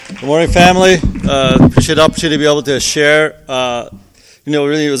Good morning, family. Appreciate the opportunity to be able to share.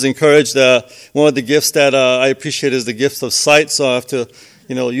 Really was encouraged. One of the gifts that I appreciate is the gift of sight. So I have to,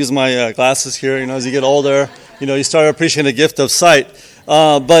 use my glasses here. As you get older, you start appreciating the gift of sight.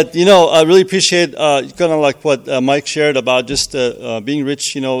 But I really appreciate kind of like what Mike shared about just being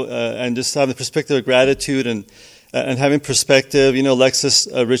rich, and just having the perspective of gratitude and having perspective. Lexus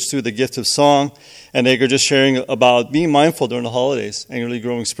rich through the gift of song, and Edgar just sharing about being mindful during the holidays and really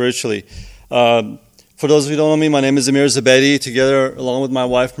growing spiritually. For those who don't know me, my name is Amir Zabedi. Together, along with my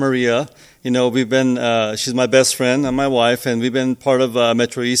wife Maria, we've been. She's my best friend and my wife, and we've been part of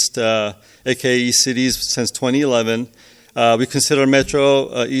Metro East, aka East Cities, since 2011. We consider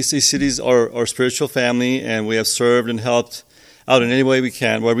Metro East Cities our spiritual family, and we have served and helped out in any way we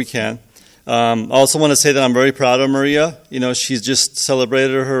can, where we can. I also want to say that I'm very proud of Maria. She's just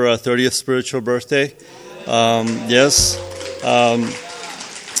celebrated her 30th spiritual birthday. Yes.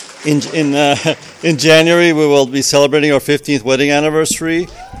 In January, we will be celebrating our 15th wedding anniversary.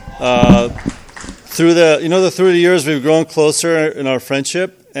 Through the years, we've grown closer in our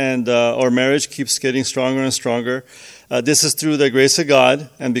friendship, and our marriage keeps getting stronger and stronger. This is through the grace of God,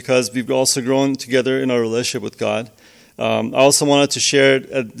 and because we've also grown together in our relationship with God. I also wanted to share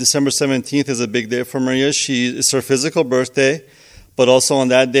December 17th is a big day for Maria. It's her physical birthday, but also on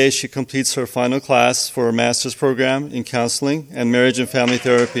that day she completes her final class for her master's program in counseling and marriage and family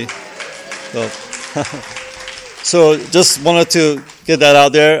therapy. So just wanted to get that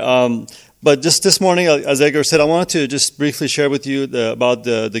out there. But just this morning, as Edgar said, I wanted to just briefly share with you about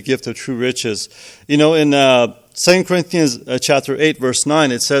the gift of true riches. In 2 Corinthians chapter 8, verse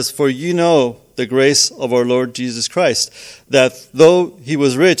 9, it says, "For you know the grace of our Lord Jesus Christ, that though he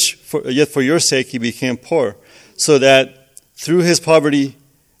was rich, yet for your sake he became poor, so that through his poverty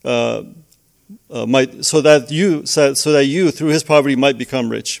so that you through his poverty might become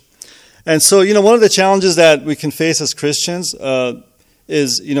rich." And so, one of the challenges that we can face as Christians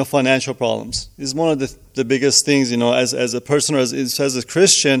is financial problems. Is one of the biggest things, as a person or as a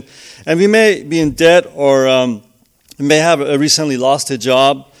Christian, and we may be in debt or we may have recently lost a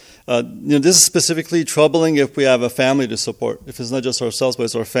job. This is specifically troubling if we have a family to support. If it's not just ourselves, but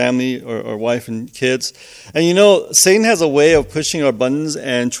it's our family or our wife and kids. And Satan has a way of pushing our buttons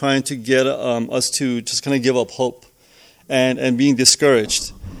and trying to get us to just kind of give up hope and being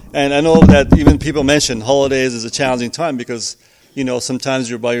discouraged. And I know that even people mention holidays is a challenging time because sometimes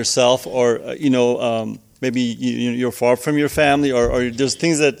you're by yourself, or maybe you're far from your family, or there's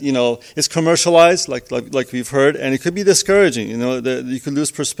things that it's commercialized, like we've heard, and it could be discouraging. You could lose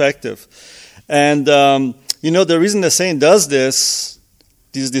perspective, and the reason the Satan does these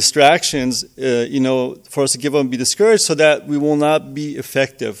distractions, for us to give up and be discouraged, so that we will not be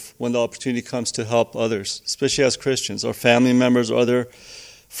effective when the opportunity comes to help others, especially as Christians, or family members, or other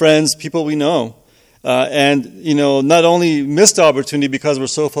friends, people we know. And not only miss the opportunity because we're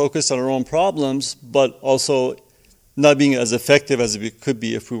so focused on our own problems, but also not being as effective as we could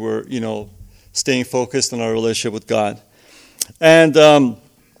be if we were, staying focused on our relationship with God. And, I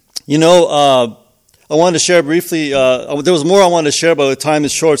wanted to share briefly, there was more I wanted to share, but the time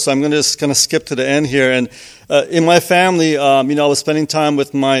is short, so I'm going to just kind of skip to the end here. And in my family, I was spending time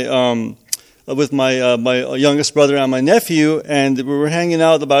with my youngest brother and my nephew, and we were hanging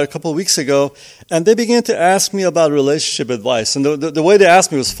out about a couple of weeks ago, and they began to ask me about relationship advice. And the way they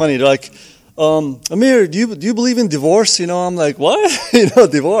asked me was funny. They're like, Amir, do you believe in divorce? I'm like, what?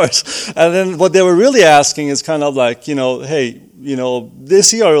 Divorce. And then what they were really asking is kind of like, hey, they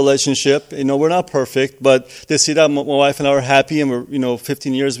see our relationship. We're not perfect, but they see that my wife and I are happy, and we're,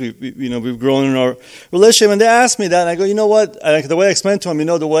 15 years we've grown in our relationship. And they asked me that, and I go, you know what? The way I explained to them,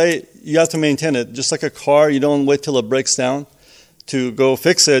 the way you have to maintain it, just like a car, you don't wait till it breaks down to go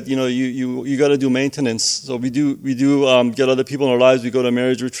fix it. You got to do maintenance. So we do get other people in our lives. We go to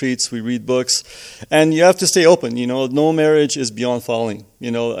marriage retreats, we read books, and you have to stay open. No marriage is beyond falling.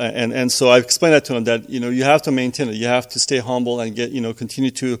 And so I explained that to them, that you have to maintain it. You have to stay humble and get continue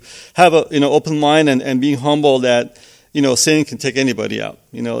to have a open mind and being humble, that Satan can take anybody out.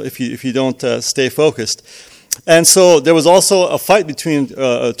 If you don't stay focused. And so there was also a fight between two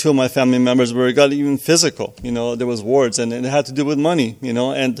of my family members where it got even physical. There was wars, and it had to do with money.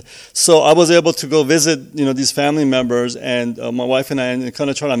 And so I was able to go visit these family members and my wife and I, and kind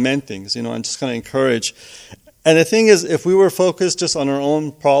of try to mend things, and just kind of encourage. And the thing is, if we were focused just on our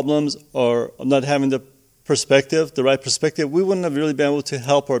own problems or not having the right perspective, we wouldn't have really been able to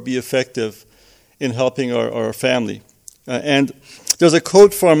help or be effective in helping our family. And there's a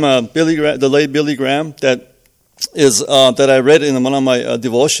quote from the late Billy Graham that I read in one of my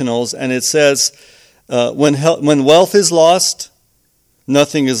devotionals, and it says, when wealth is lost,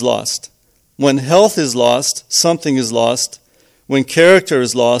 nothing is lost. When health is lost, something is lost. When character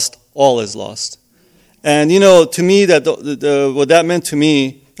is lost, all is lost. And to me, that what that meant to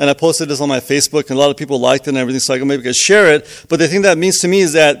me, and I posted this on my Facebook, and a lot of people liked it and everything, so maybe I could share it. But the thing that means to me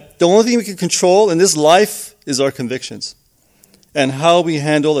is that the only thing we can control in this life is our convictions and how we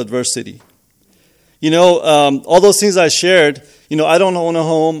handle adversity. All those things I shared, I don't own a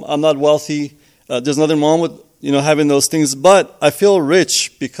home, I'm not wealthy, there's nothing wrong with, having those things, but I feel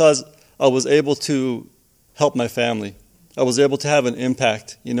rich because I was able to help my family. I was able to have an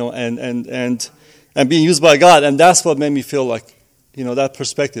impact, and being used by God, and that's what made me feel like, that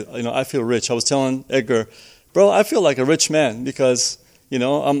perspective. I feel rich. I was telling Edgar, bro, I feel like a rich man because,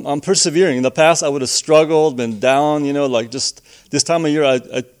 I'm persevering. In the past, I would have struggled, been down, like just this time of year, a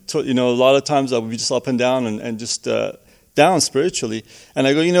lot of times I would be just up and down and just down spiritually. And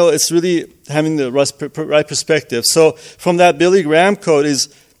I go, it's really having the right perspective. So from that Billy Graham quote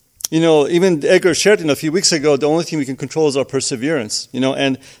is, even Edgar shared a few weeks ago, the only thing we can control is our perseverance,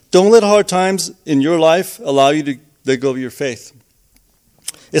 and don't let hard times in your life allow you to let go of your faith.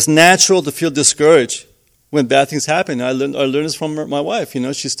 It's natural to feel discouraged when bad things happen. I learned this from my wife.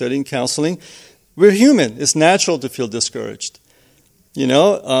 She's studying counseling. We're human. It's natural to feel discouraged.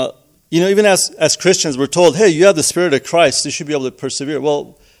 Even as Christians, we're told, hey, you have the Spirit of Christ. You should be able to persevere.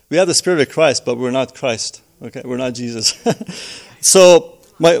 Well, we have the Spirit of Christ, but we're not Christ. Okay, we're not Jesus. So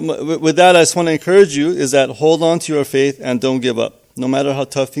with that, I just want to encourage you is that hold on to your faith and don't give up. No matter how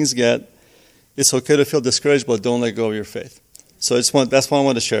tough things get, it's okay to feel discouraged, but don't let go of your faith. So that's what I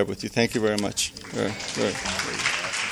want to share with you. Thank you very much. Very.